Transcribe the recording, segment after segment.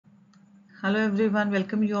Hello everyone,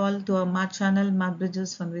 welcome you all to our math channel Math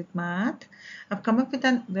Bridges Fun with Math. I've come up with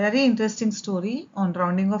a very interesting story on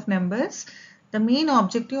rounding of numbers. The main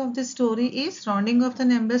objective of this story is rounding of the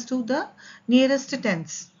numbers to the nearest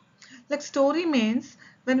tens. Like story means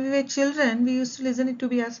when we were children we used to listen it to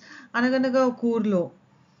be as Anaganaga Kurlo.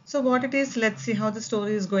 So what it is, let's see how the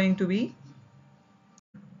story is going to be.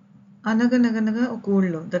 Anaganaganaga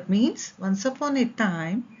Kurlo. That means once upon a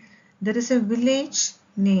time there is a village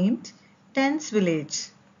named Tens Village.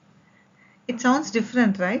 It sounds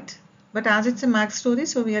different, right? But as it's a max story,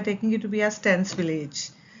 so we are taking it to be as Tens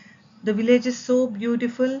Village. The village is so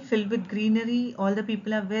beautiful, filled with greenery. All the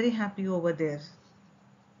people are very happy over there.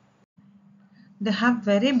 They have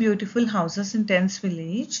very beautiful houses in Tens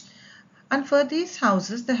Village. And for these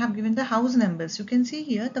houses, they have given the house numbers. You can see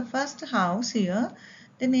here, the first house here,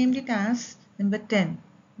 they named it as number 10.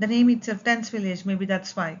 The name itself, Tens Village, maybe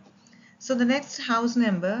that's why. So the next house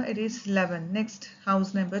number, it is 11. Next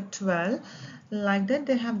house number 12. Like that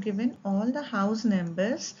they have given all the house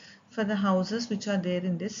numbers for the houses which are there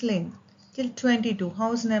in this lane. Till 22.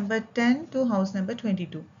 House number 10 to house number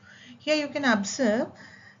 22. Here you can observe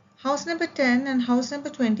house number 10 and house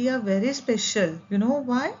number 20 are very special. You know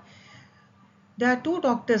why? There are two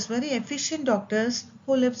doctors, very efficient doctors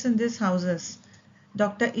who lives in these houses.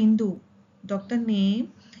 Dr. Indu, doctor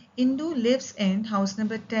name Indu lives in house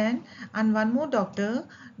number 10 and one more doctor,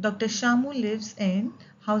 Dr. Shamu lives in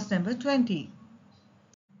house number 20.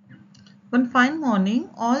 One fine morning,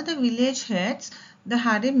 all the village heads they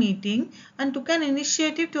had a meeting and took an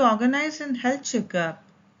initiative to organize a health checkup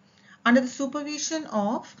under the supervision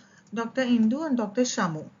of Dr. Indu and Dr.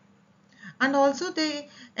 Shamu. And also they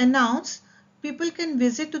announced people can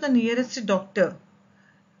visit to the nearest doctor,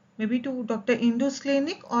 maybe to Dr. Indu's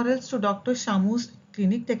clinic or else to Dr. Shamu's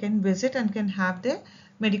clinic. They can visit and can have their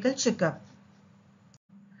medical checkup.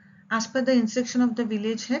 As per the instruction of the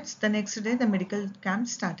village heads, the next day the medical camp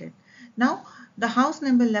started. Now the house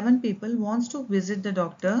number 11 people wants to visit the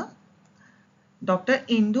doctor, Dr.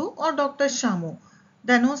 Indu or Dr. Shamu.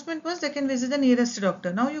 The announcement was they can visit the nearest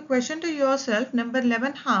doctor. Now you question to yourself, number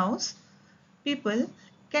 11 house people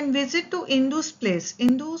can visit to Indu's place,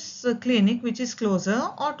 Indu's clinic which is closer,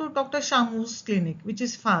 or to Dr. Shamu's clinic which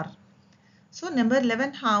is far. So number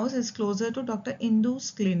 11 house is closer to Dr.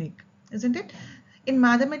 Indu's clinic, isn't it? In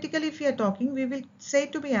mathematical, if we are talking, we will say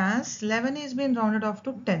to be as 11 is being rounded off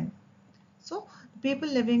to 10. So people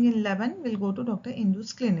living in 11 will go to Dr.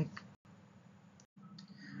 Indu's clinic.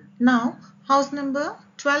 Now house number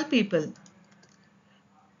 12 people.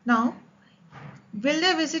 Now will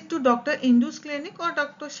they visit to Dr. Indu's clinic or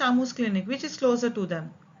Dr. Shamu's clinic, which is closer to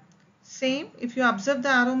them? Same, if you observe the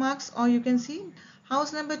arrow marks, or you can see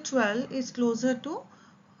house number 12 is closer to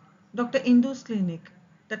Dr. Indu's clinic.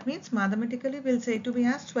 That means mathematically we'll say to be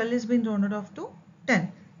as 12 is being rounded off to 10.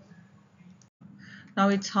 Now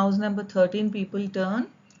it's house number 13 people turn.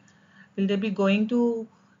 Will they be going to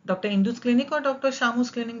Dr. Indu's clinic or Dr. Shamu's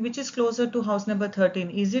clinic, which is closer to house number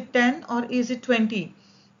 13? Is it 10 or is it 20?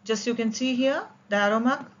 Just you can see here the arrow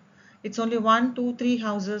mark. It's only 1, 2, 3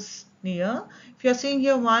 houses near. If you are seeing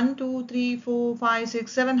here 1, 2, 3, 4, 5,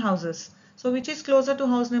 6, 7 houses. So which is closer to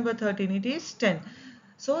house number 13? It is 10.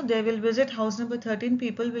 So they will visit house number 13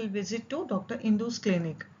 people will visit to Dr. Indu's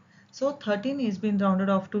clinic. So 13 is been rounded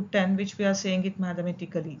off to 10, which we are saying it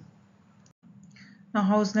mathematically. Now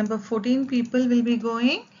house number 14 people will be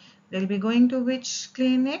going. They'll be going to which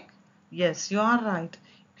clinic? Yes, you are right.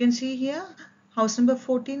 You can see here house number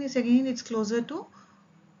 14 is again it's closer to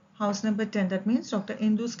house number 10. That means Dr.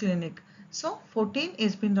 Indu's clinic. So 14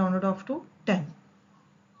 is been rounded off to 10.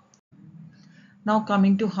 Now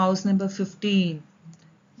coming to house number 15.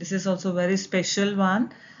 This is also very special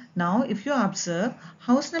one. Now if you observe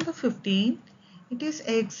house number 15, it is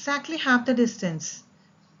exactly half the distance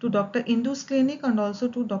to Dr. Indu's clinic and also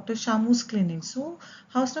to Dr. Shamu's clinic. So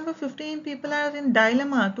house number 15 people are in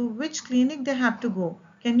dilemma to which clinic they have to go.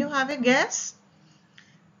 Can you have a guess?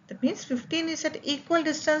 That means 15 is at equal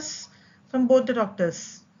distance from both the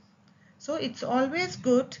doctors. So it's always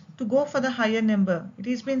good to go for the higher number. It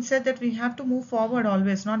has been said that we have to move forward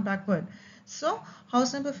always, not backward. So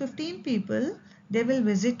house number 15 people, they will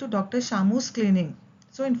visit to Dr. Shamu's clinic.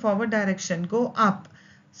 So in forward direction, go up.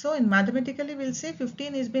 So in mathematically we'll say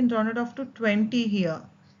 15 is been rounded off to 20 here.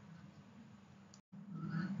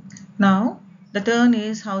 Now the turn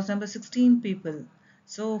is house number 16 people.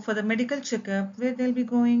 So for the medical checkup, where they'll be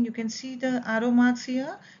going, you can see the arrow marks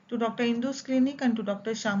here to Dr. Indu's clinic and to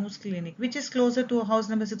Dr. Shamu's clinic, which is closer to house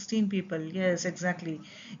number 16 people. Yes, exactly.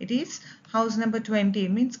 It is house number 20,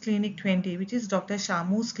 means clinic 20, which is Dr.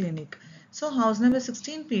 Shamu's clinic. So house number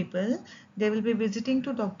 16 people, they will be visiting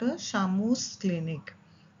to Dr. Shamu's clinic.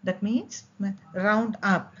 That means round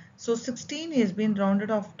up. So 16 has been rounded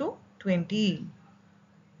off to 20.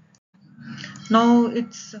 Now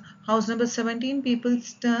it's house number 17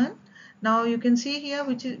 people's turn. Now you can see here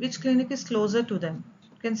which clinic is closer to them.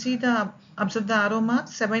 You can see the observe the arrow mark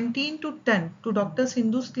 17 to 10 to Dr.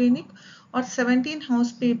 Sindhu's clinic, or 17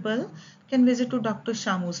 house people can visit to Dr.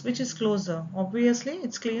 Shamu's, which is closer. Obviously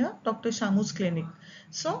it's clear, Dr. Shamu's clinic.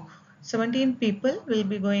 So 17 people will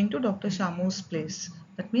be going to Dr. Shamu's place.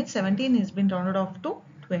 That means 17 has been rounded off to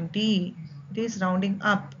 20. It is rounding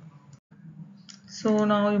up. So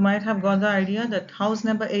now you might have got the idea that house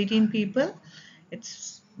number 18 people,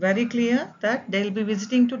 it's very clear that they'll be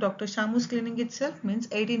visiting to Dr. Shamu's clinic itself, means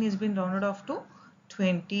 18 has been rounded off to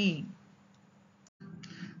 20.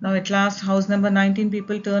 Now at last house number 19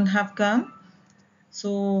 people turn have come.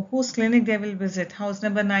 So whose clinic they will visit? House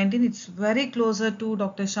number 19, it's very closer to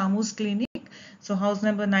Dr. Shamu's clinic. So house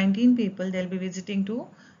number 19 people, they'll be visiting to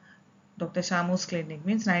Dr. Shamu's clinic,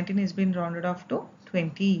 means 19 has been rounded off to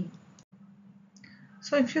 20.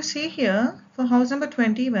 So if you see here for house number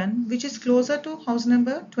 21, which is closer to house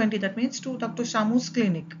number 20, that means to Dr. Shamu's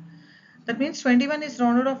clinic. That means 21 is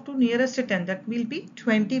rounded off to nearest to 10. That will be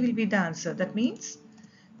 20 will be the answer. That means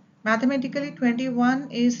mathematically 21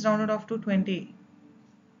 is rounded off to 20. You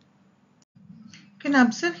can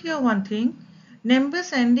observe here one thing.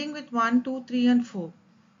 Numbers ending with 1, 2, 3 and 4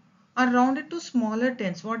 are rounded to smaller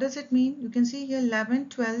tens. What does it mean? You can see here 11,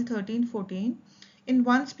 12, 13, 14. In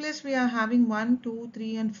ones place we are having 1, 2,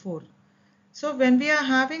 3 and 4. So when we are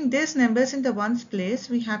having these numbers in the ones place,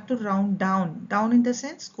 we have to round down. Down in the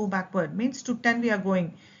sense, go backward. Means to 10 we are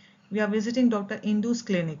going. We are visiting Dr. Indu's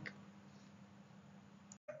clinic.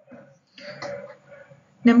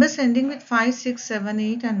 Numbers ending with 5, 6, 7,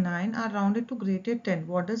 8 and 9 are rounded to greater 10.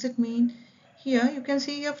 What does it mean? Here you can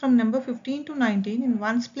see here from number 15 to 19. In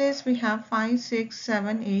ones place we have 5, 6,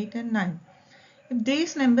 7, 8 and 9. If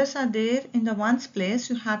these numbers are there in the ones place,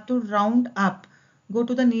 you have to round up. Go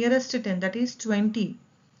to the nearest 10, that is 20.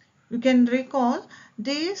 You can recall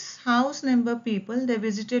these house number people, they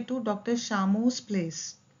visited to Dr. Shamu's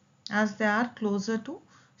place as they are closer to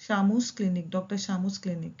Shamu's clinic, Dr. Shamu's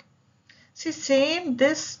clinic. See, same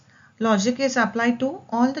this logic is applied to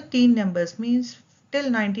all the teen numbers, means till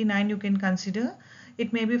 99 you can consider.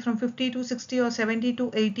 It may be from 50 to 60 or 70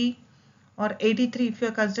 to 80 or 83 if you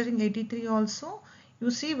are considering 83 also. You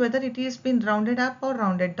see whether it is been rounded up or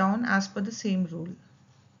rounded down as per the same rule.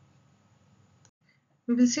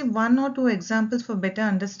 We will see one or two examples for better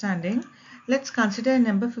understanding. Let's consider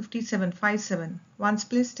number 57, 57, ones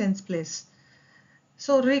place, tens place.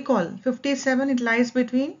 So recall 57, it lies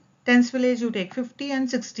between tens village you take 50 and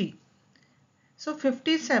 60. So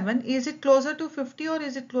 57, is it closer to 50 or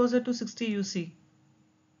is it closer to 60 you see?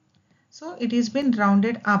 So it has been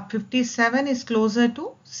rounded up. 57 is closer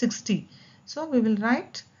to 60. So we will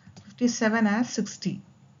write 57 as 60.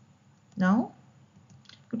 Now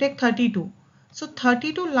you take 32. So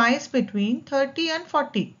 32 lies between 30 and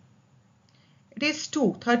 40. It is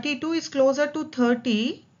 2. 32 is closer to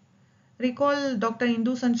 30. Recall Dr.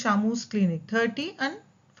 Indu's and Shamu's clinic. 30 and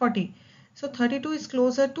 40. So 32 is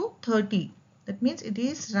closer to 30. That means it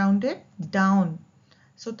is rounded down.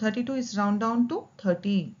 So 32 is round down to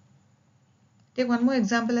 30. Take one more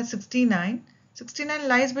example as 69. 69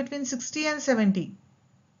 lies between 60 and 70.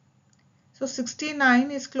 So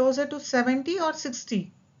 69 is closer to 70 or 60.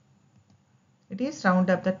 It is round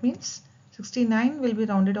up. That means 69 will be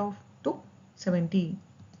rounded off to 70.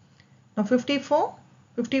 Now 54.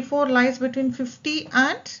 54 lies between 50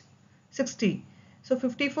 and 60. So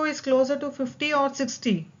 54 is closer to 50 or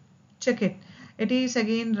 60. Check it. It is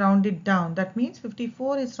again rounded down. That means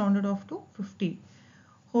 54 is rounded off to 50.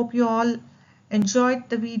 Hope you all enjoyed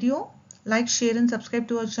the video. Like, share and subscribe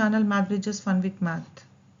to our channel Math Bridges Fun with Math.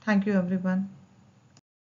 Thank you everyone.